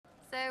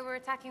So we're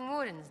attacking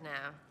wardens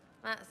now.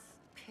 That's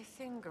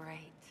pissing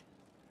great.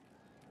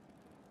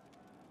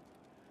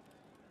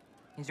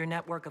 Is your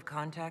network of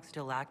contacts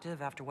still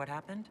active after what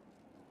happened?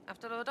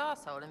 After Lord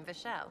Arsehole and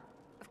Vishal?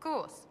 Of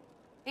course.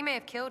 He may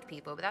have killed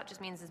people, but that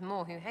just means there's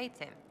more who hate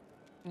him.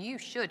 You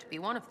should be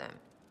one of them.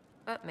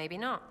 But maybe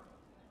not.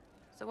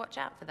 So watch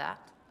out for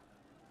that.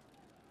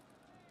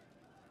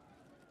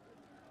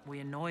 We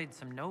annoyed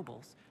some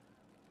nobles.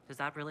 Does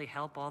that really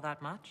help all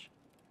that much?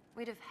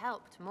 We'd have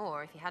helped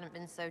more if you hadn't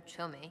been so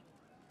chummy.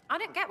 I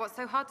don't get what's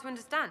so hard to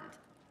understand.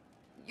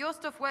 Your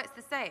stuff works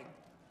the same.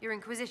 Your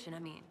Inquisition, I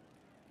mean.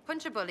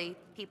 Punch a bully,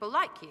 people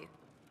like you.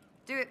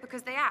 Do it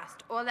because they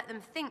asked, or let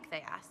them think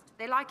they asked.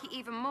 They like it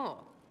even more.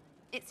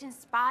 It's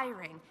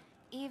inspiring,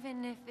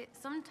 even if it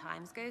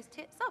sometimes goes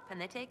tits up and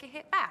they take a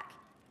hit back.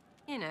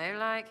 You know,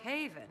 like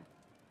Haven.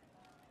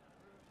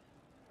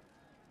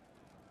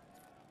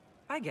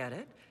 I get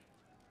it.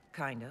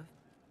 Kind of.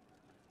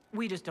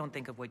 We just don't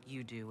think of what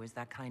you do as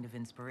that kind of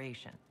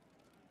inspiration.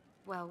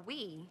 Well,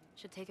 we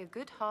should take a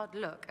good hard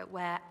look at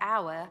where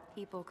our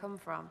people come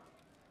from.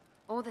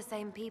 All the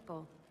same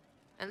people.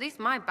 At least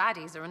my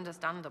baddies are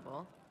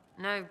understandable.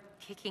 No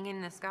kicking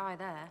in the sky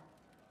there.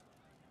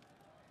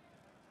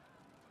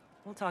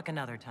 We'll talk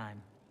another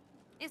time.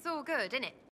 It's all good, innit?